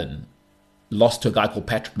Josh Allen lost to a guy called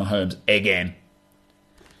Patrick Mahomes again.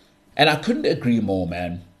 And I couldn't agree more,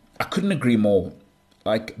 man. I couldn't agree more.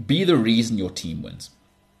 Like, be the reason your team wins.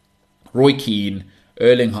 Roy Keane,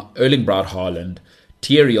 Erling Braut Haaland,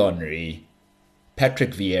 Thierry Henry,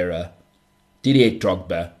 Patrick Vieira, Didier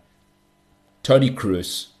Drogba, Toni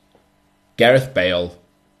Kroos, Gareth Bale,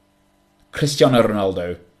 Cristiano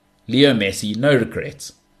Ronaldo, Leo Messi, no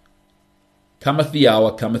regrets. Cometh the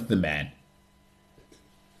hour, cometh the man.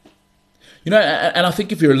 And I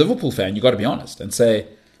think if you're a Liverpool fan, you've got to be honest and say,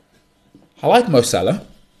 I like Mo Salah,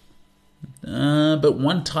 but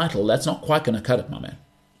one title, that's not quite going to cut it, my man.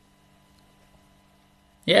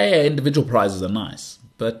 Yeah, individual prizes are nice,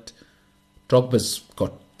 but Drogba's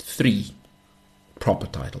got 3 proper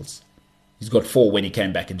titles. He's got 4 when he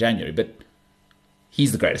came back in January, but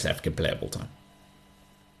he's the greatest African player of all time.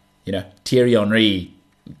 Thierry Henry,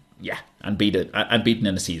 unbeaten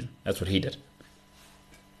in a season. That's what he did.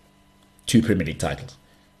 2 Premier League titles.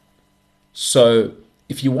 So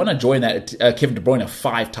if you want to join that, Kevin De Bruyne,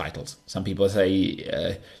 5 titles. Some people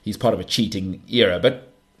say he's part of a cheating era,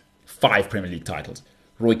 but 5 Premier League titles.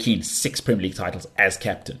 Roy Keane, 6 Premier League titles as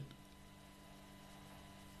captain.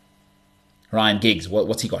 Ryan Giggs,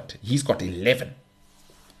 what's he got? He's got 11.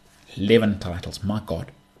 11 titles, my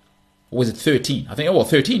God. Or was it 13? I think,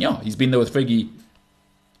 13, yeah. He's been there with Fergie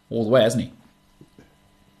all the way, hasn't he?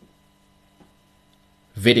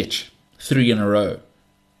 Vidic, 3 in a row.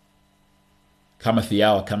 Cometh the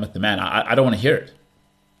hour, cometh the man. I don't want to hear it.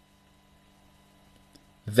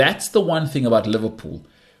 That's the one thing about Liverpool,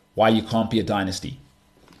 why you can't be a dynasty.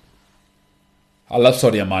 I love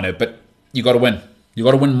Sadio Mane, but you got to win. You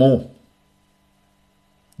got to win more.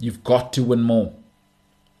 You've got to win more.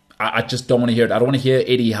 I just don't want to hear it. I don't want to hear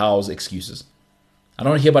Eddie Howe's excuses. I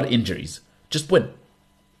don't want to hear about injuries. Just win.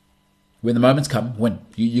 When the moments come, win.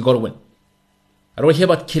 You got to win. I don't want to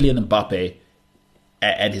hear about Kylian Mbappe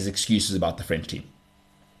and his excuses about the French team.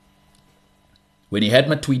 When he had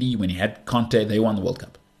Matuidi, when he had Conte, they won the World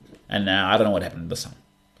Cup. And I don't know what happened this time.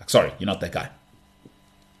 Sorry, you're not that guy.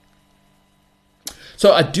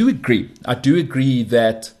 So I do agree. I do agree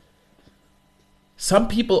that some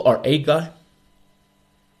people are a guy.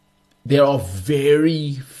 There are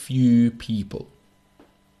very few people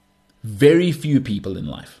in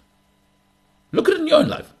life. Look at it in your own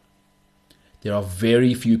life. There are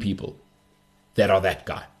very few people that are that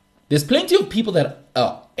guy. There's plenty of people that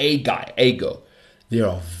are a guy, a girl. There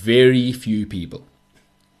are very few people.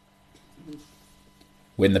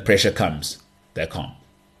 When the pressure comes, they're calm.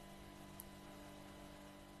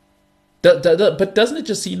 But doesn't it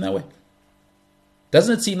just seem that way?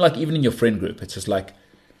 Doesn't it seem like even in your friend group, it's just like,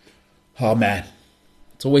 oh man,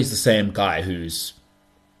 it's always the same guy who's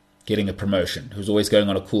getting a promotion, who's always going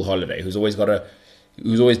on a cool holiday, who's always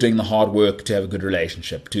doing the hard work to have a good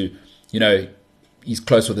relationship, to, he's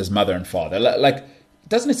close with his mother and father. Like,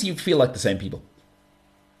 doesn't it feel like the same people?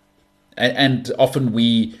 And often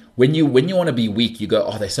when you want to be weak, you go,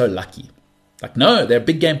 oh, they're so lucky. Like, no, they're a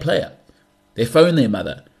big game player. They phone their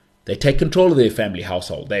mother. They take control of their family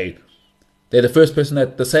household. They're the first person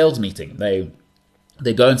at the sales meeting.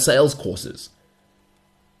 They go on sales courses.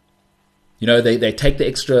 They take the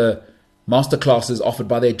extra master classes offered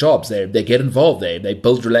by their jobs. They get involved. They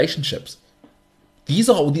build relationships. This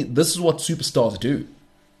is what superstars do.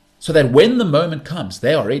 So that when the moment comes,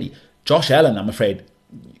 they are ready. Josh Allen, I'm afraid,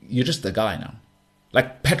 you're just the guy now.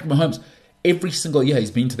 Like Patrick Mahomes, every single year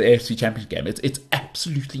he's been to the AFC Championship game. It's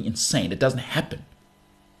absolutely insane. It doesn't happen.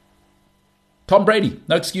 Tom Brady,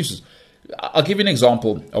 no excuses. I'll give you an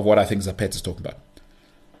example of what I think Zapet is talking about.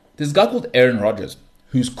 There's a guy called Aaron Rodgers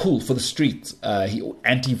who's cool for the streets. He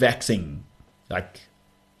anti-vaxxing, like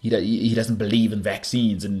he doesn't believe in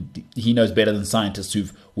vaccines, and he knows better than scientists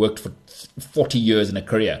who've worked for 40 years in a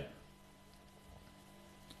career.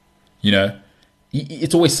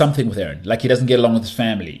 It's always something with Aaron. Like he doesn't get along with his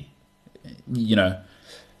family,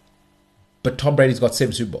 But Tom Brady's got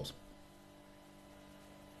 7 Super Bowls.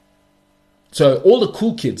 So all the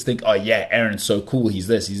cool kids think, oh yeah, Aaron's so cool, he's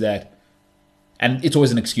this, he's that. And it's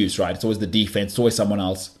always an excuse, right? It's always the defense, it's always someone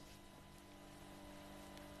else.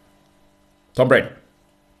 Tom Brady.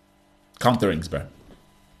 Count the rings, bro.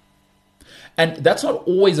 And that's not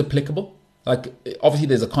always applicable. Like, obviously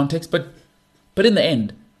there's a context, but in the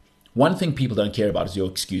end, one thing people don't care about is your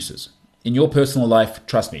excuses. In your personal life,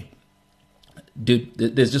 trust me, dude,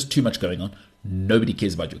 there's just too much going on. Nobody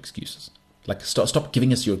cares about your excuses. Like, stop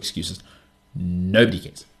giving us your excuses. Nobody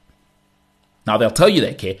cares. Now, they'll tell you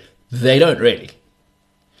they care. They don't really.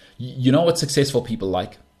 You know what successful people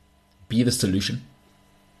like? Be the solution.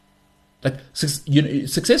 Like,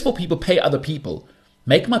 successful people pay other people.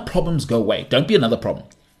 Make my problems go away. Don't be another problem.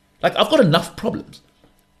 Like, I've got enough problems.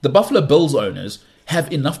 The Buffalo Bills owners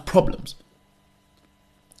have enough problems.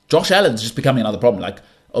 Josh Allen's just becoming another problem. Like,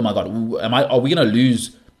 oh my God, are we going to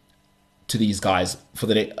lose to these guys for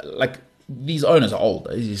the day? Like, these owners are old.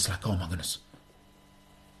 It's like, oh my goodness.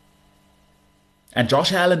 And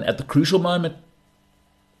Josh Allen at the crucial moment,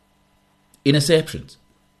 interceptions.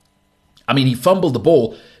 I mean, he fumbled the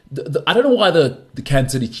ball. I don't know why the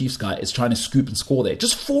Kansas City Chiefs guy is trying to scoop and score there.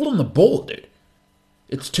 Just fall on the ball, dude.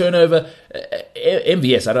 It's turnover.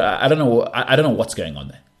 MVS. I don't know. I don't know what's going on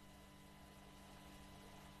there.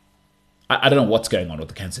 I don't know what's going on with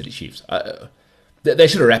the Kansas City Chiefs. They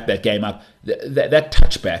should have wrapped that game up. That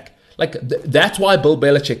touchback. That's why Bill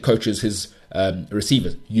Belichick coaches his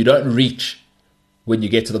receivers. You don't reach when you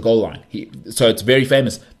get to the goal line. So it's very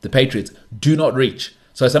famous. The Patriots do not reach.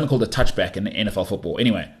 So it's something called a touchback in NFL football.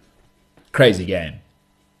 Anyway, crazy game.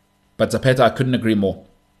 But Zapeta, I couldn't agree more.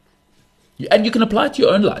 And you can apply it to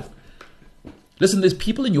your own life. Listen, there's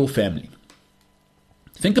people in your family.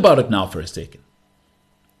 Think about it now for a second.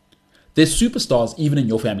 There's superstars even in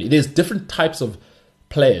your family. There's different types of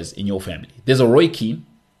players in your family. There's a Roy Keane.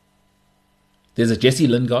 There's a Jesse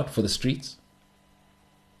Lingard for the streets.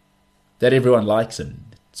 That everyone likes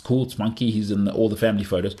and it's cool, it's monkey, he's in all the family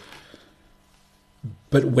photos.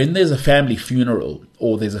 But when there's a family funeral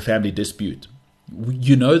or there's a family dispute,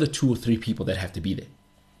 you know the 2 or 3 people that have to be there.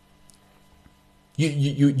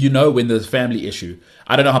 You know when there's a family issue.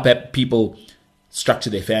 I don't know how people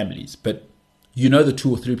structure their families, but you know the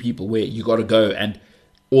 2 or 3 people where you got to go and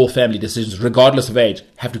all family decisions, regardless of age,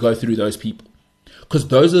 have to go through those people. Because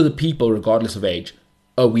those are the people, regardless of age,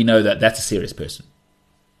 we know that that's a serious person.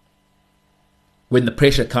 When the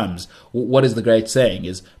pressure comes, what is the great saying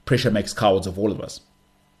is, pressure makes cowards of all of us.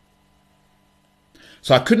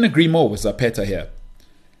 So I couldn't agree more with Zapeta here.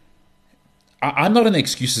 I'm not in the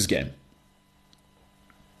excuses game.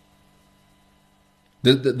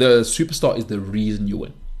 The superstar is the reason you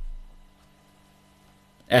win.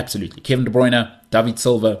 Absolutely. Kevin De Bruyne, David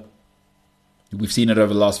Silva. We've seen it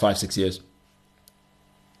over the last 5-6 years.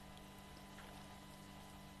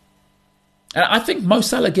 And I think Mo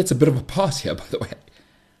Salah gets a bit of a pass here, by the way.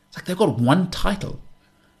 It's like they've got one title.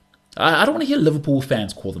 I don't want to hear Liverpool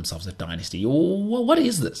fans call themselves a dynasty. What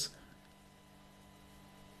is this?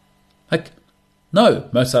 No,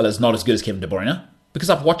 Mo Salah is not as good as Kevin De Bruyne because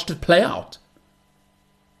I've watched it play out.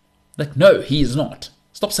 No, he is not.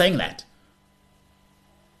 Stop saying that.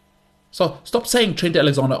 So stop saying Trent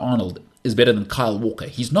Alexander-Arnold is better than Kyle Walker.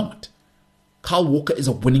 He's not. Kyle Walker is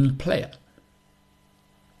a winning player.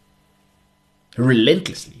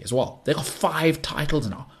 Relentlessly as well. They got 5 titles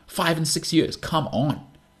now. 5 in 6 years. Come on.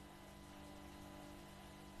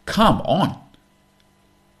 Come on.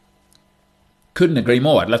 Couldn't agree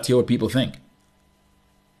more. I'd love to hear what people think.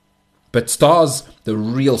 But stars, the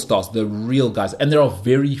real guys, and there are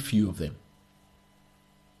very few of them.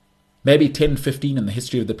 Maybe 10, 15 in the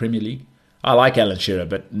history of the Premier League. I like Alan Shearer,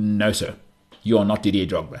 but no, sir. You are not Didier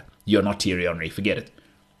Drogba. You are not Thierry Henry. Forget it.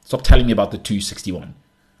 Stop telling me about the 261.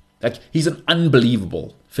 He's an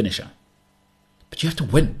unbelievable finisher. But you have to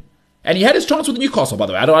win. And he had his chance with Newcastle, by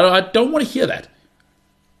the way. I don't want to hear that.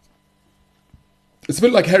 It's a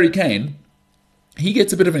bit like Harry Kane. He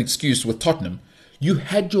gets a bit of an excuse with Tottenham. You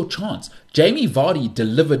had your chance. Jamie Vardy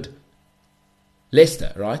delivered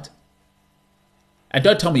Leicester, right? And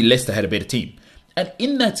don't tell me Leicester had a better team. And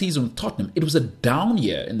in that season with Tottenham, it was a down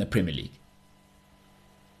year in the Premier League.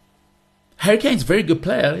 Harry Kane's a very good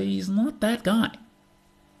player. He's not that guy.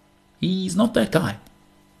 He's not that guy.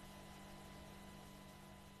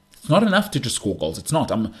 It's not enough to just score goals. It's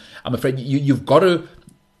not. I'm afraid you've got to...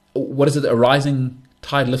 What is it? A rising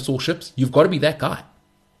tide lifts all ships. You've got to be that guy.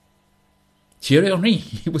 Thierry Henry,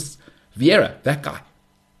 he was Vieira, that guy.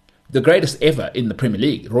 The greatest ever in the Premier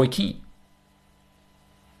League, Roy Keane.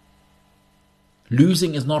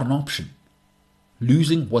 Losing is not an option.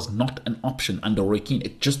 Losing was not an option under Roy Keane.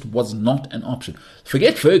 It just was not an option.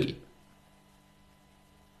 Forget Fergie.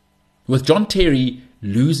 With John Terry,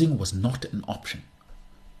 losing was not an option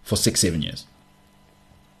for 6-7 years.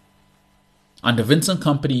 Under Vincent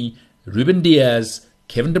Kompany, Ruben Diaz,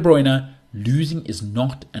 Kevin De Bruyne, losing is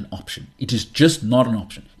not an option. It is just not an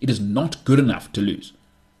option. It is not good enough to lose.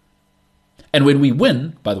 And when we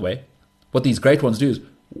win, by the way, what these great ones do is,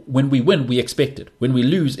 when we win, we expect it. When we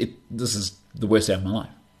lose, this is the worst day of my life.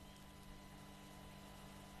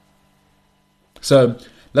 So,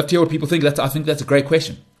 love to hear what people think. I think that's a great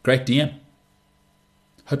question. Great DM.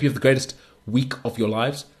 Hope you have the greatest week of your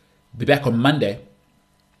lives. Be back on Monday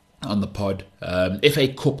on the pod. FA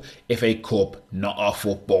Cup, not our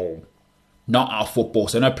football. Not our football.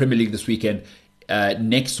 So no Premier League this weekend.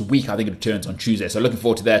 Next week, I think it returns on Tuesday. So looking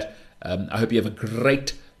forward to that. I hope you have a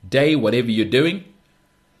great day, whatever you're doing.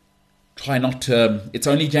 Try not to, it's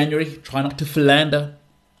only January. Try not to philander.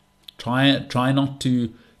 Try not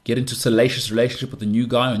to get into salacious relationship with a new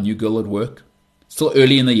guy or new girl at work. Still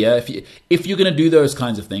early in the year. If you're going to do those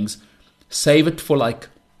kinds of things, save it for like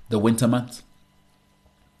the winter months.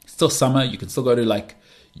 It's still summer. You can still go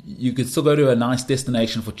to a nice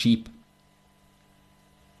destination for cheap.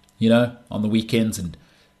 On the weekends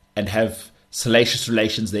and have salacious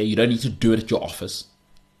relations there. You don't need to do it at your office.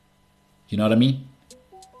 You know what I mean?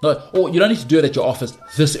 No, or you don't need to do it at your office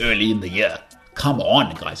this early in the year. Come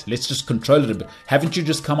on, guys. Let's just control it a bit. Haven't you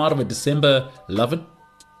just come out of a December lovin'?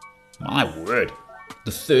 My word.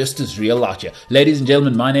 The thirst is real out here. Ladies and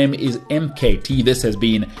gentlemen, my name is MKT. This has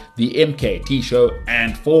been the MKT Show.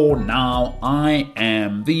 And for now, I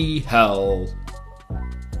am the hell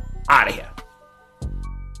out of here.